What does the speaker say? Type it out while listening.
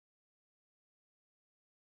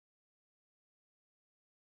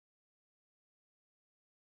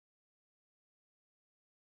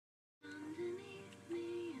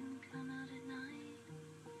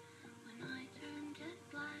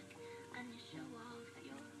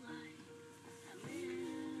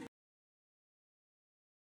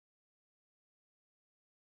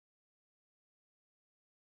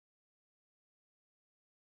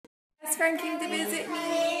His friend came to visit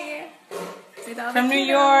me. With all From the New kiddos.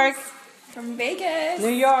 York. From Vegas. New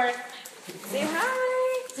York. Say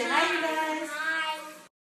hi. Say hi, you guys.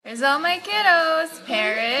 There's all my kiddos.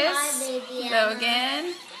 Paris,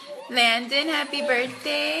 Logan, Landon, happy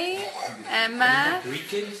birthday. Emma,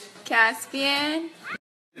 Caspian.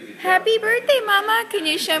 Happy birthday, Mama. Can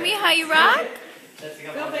you show me how you rock?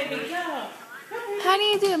 Go, baby, go. How do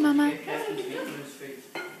you do it, Mama?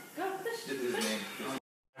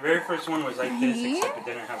 The very first one was like this, except it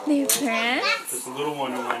didn't have a New hole. friends. Just a little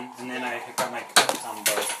one, and then I got my cups on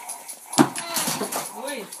both.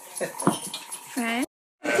 Friends.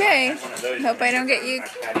 Okay. Hope I don't get you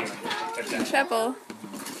in trouble.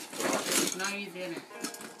 No, you didn't.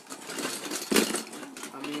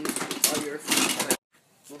 I mean, all yours.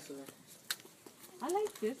 Most of it. I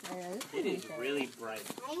like this area. It is really bright.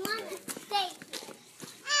 I want to stay.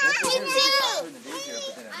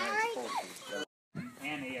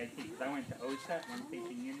 And AIT, because I went to OSHA and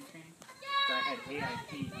basic unit training. So I had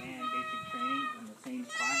AIT and basic training in the same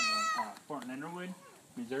spot in Fort Leonard,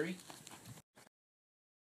 Missouri.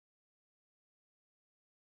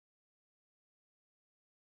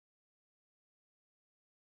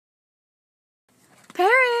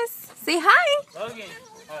 Paris, say hi. Logan.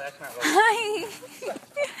 Oh, that's not Logan. Hi.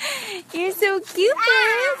 You're so cute,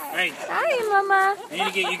 Paris. Hey, Hi, Mama. I need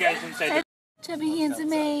to get you guys inside. Chubby handsome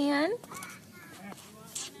man.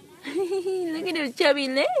 Look at those chubby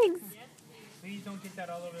legs. Please don't get that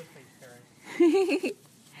all over the place, Paris.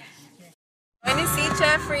 Going to see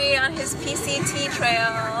Jeffrey on his PCT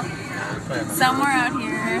trail. Somewhere out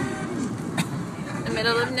here. In the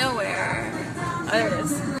middle of nowhere. Oh, there it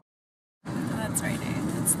is. Oh, that's right there.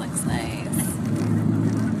 This looks nice.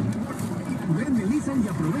 Ven, Melissa, y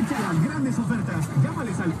aprovecha las grandes ofertas.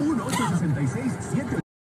 Llámales al 1-866-7.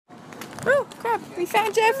 Oh, crap. We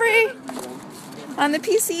found Jeffrey on the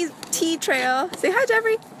PCT trail. Say hi,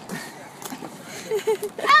 Jeffrey.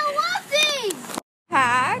 I love these!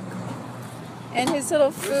 Pack. And his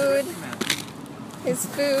little food. His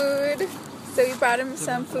food. So we brought him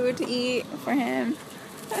some food to eat for him.